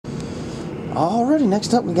Alrighty,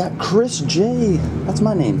 next up we got Chris J. That's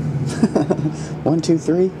my name. 1, 2,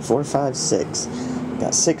 3, 4, 5, 6.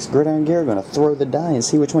 Got 6 gridiron gear. Gonna throw the die and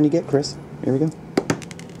see which one you get, Chris. Here we go.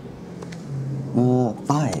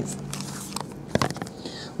 5.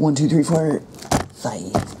 1, 2, 3, 4,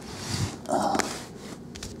 5.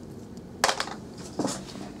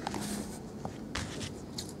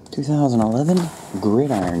 2011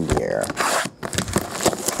 Gridiron gear.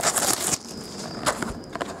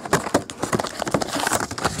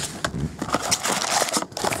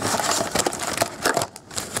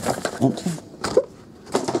 Empty.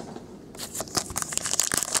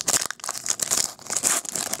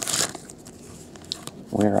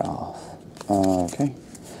 Wear off. Okay.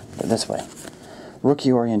 But this way.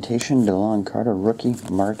 Rookie orientation, DeLon Carter. Rookie,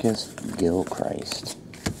 Marcus Gilchrist.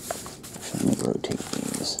 Let me rotate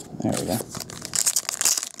these. There we go.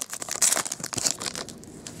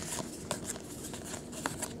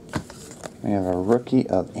 We have a rookie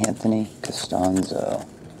of Anthony Costanzo.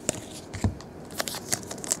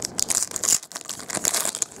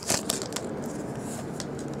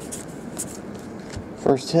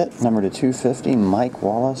 First hit, number to 250, Mike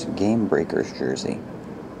Wallace, Game Breakers jersey.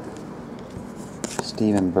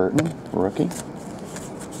 Stephen Burton, rookie.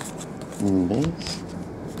 In base.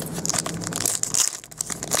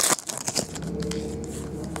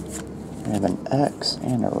 We have an X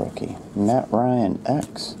and a rookie. Matt Ryan,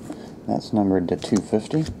 X. That's numbered to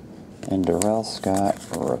 250. And Darrell Scott,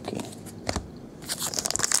 rookie.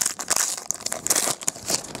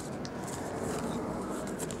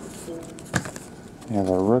 We have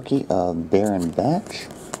a rookie of Baron Batch.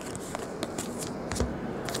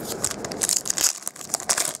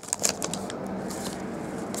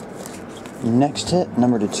 Next hit,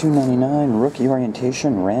 number to 299, rookie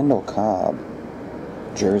orientation, Randall Cobb,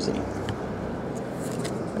 jersey.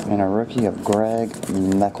 And a rookie of Greg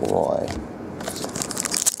McElroy.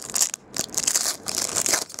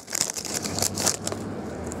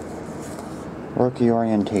 Rookie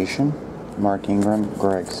orientation, Mark Ingram,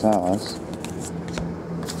 Greg Salas.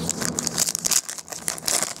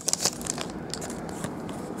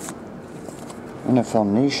 NFL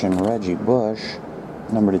Nation, Reggie Bush,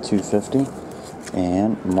 number to 250,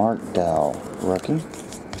 and Mark Dell, rookie.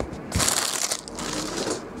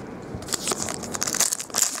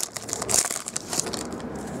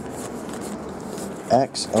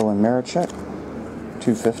 X, Owen Marichuk,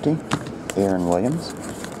 250, Aaron Williams.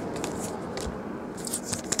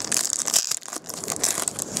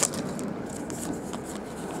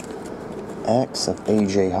 X of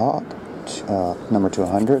AJ Hawk, number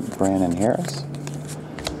 200, Brandon Harris.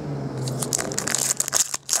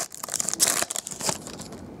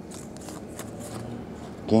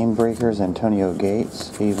 Game Breakers, Antonio Gates,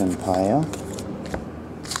 Stephen Paya.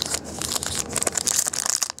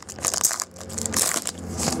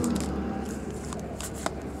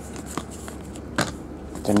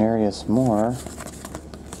 Denarius Moore.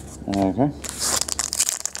 Okay.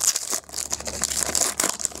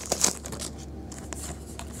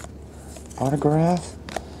 Autograph.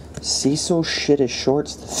 Cecil Shittish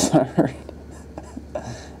Shorts III.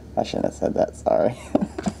 I shouldn't have said that, sorry.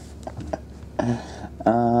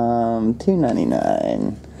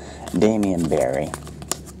 $2.99. Damian Barry.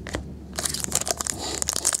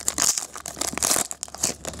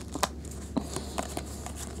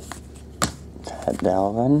 Ted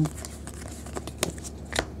Dalvin.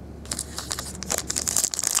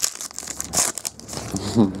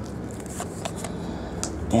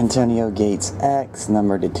 Antonio Gates X,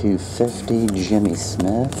 number to 250, Jimmy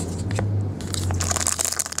Smith.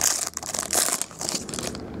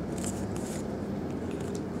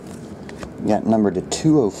 Got number to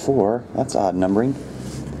 204. That's odd numbering.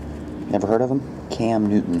 Never heard of him? Cam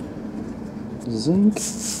Newton. Zink.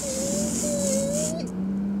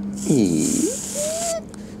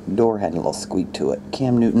 Door had a little squeak to it.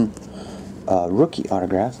 Cam Newton. Rookie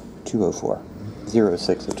autograph. 204.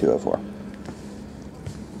 06 of 204.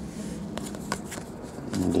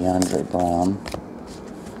 And DeAndre Brown.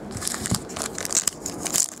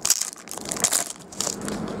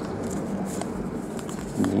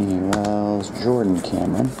 Jordan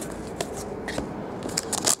Cameron.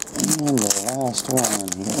 And the last one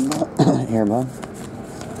here, bud.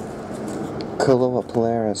 Kaloa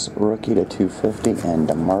Polaris, rookie to 250, and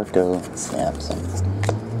DeMarco Sampson.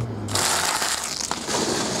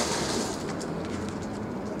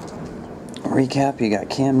 Recap, you got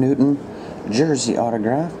Cam Newton, jersey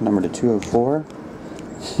autograph, number to 204.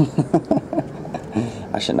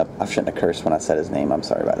 I shouldn't have cursed when I said his name. I'm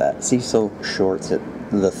sorry about that. Cecil Shorts at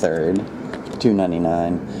the third,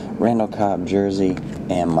 $2.99. Randall Cobb jersey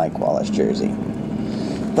and Mike Wallace jersey.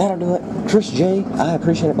 that'll do it. Chris J, I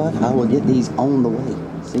appreciate it, bud. I will get these on the way.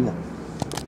 See ya.